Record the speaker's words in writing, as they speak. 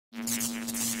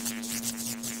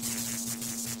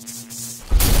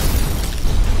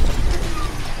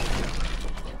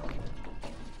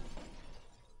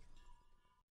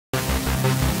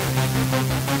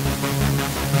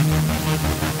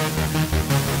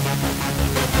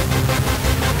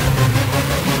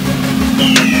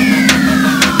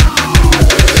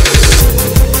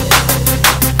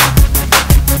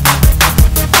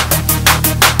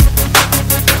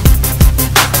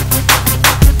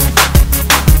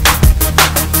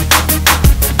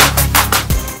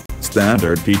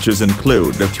Standard features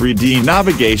include a 3D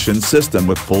navigation system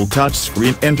with full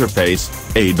touchscreen interface,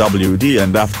 AWD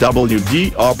and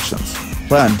FWD options,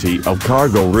 plenty of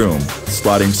cargo room,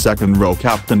 sliding second-row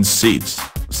captain's seats,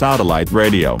 satellite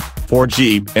radio,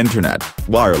 4G internet,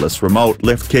 wireless remote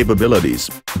lift capabilities,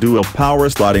 dual power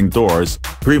sliding doors,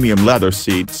 premium leather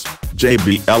seats,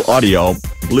 JBL audio,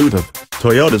 Bluetooth,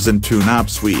 Toyota's Entune App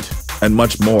suite, and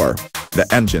much more. The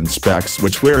engine specs,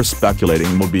 which we're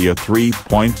speculating will be a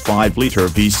 3.5-liter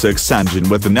V6 engine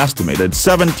with an estimated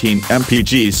 17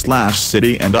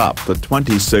 mpg/city and up to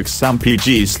 26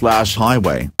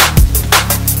 mpg/highway.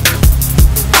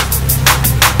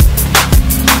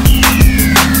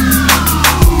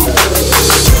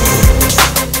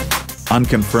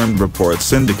 Unconfirmed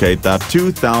reports indicate that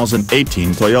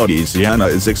 2018 Toyota Sienna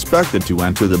is expected to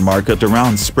enter the market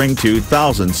around spring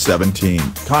 2017.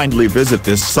 Kindly visit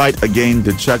this site again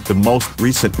to check the most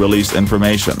recent release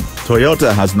information.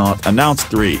 Toyota has not announced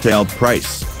the retail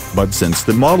price, but since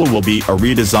the model will be a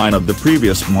redesign of the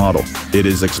previous model, it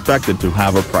is expected to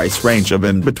have a price range of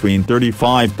in between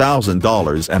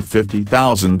 $35,000 and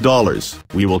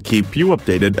 $50,000. We will keep you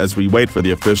updated as we wait for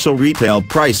the official retail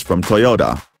price from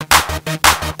Toyota.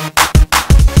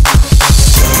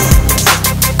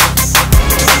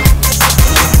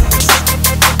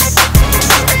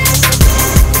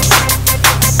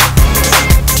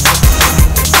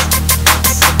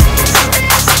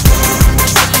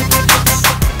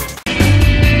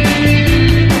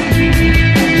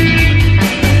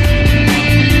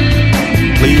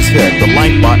 Please hit the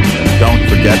like button and don't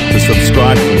forget to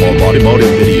subscribe for more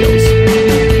automotive videos.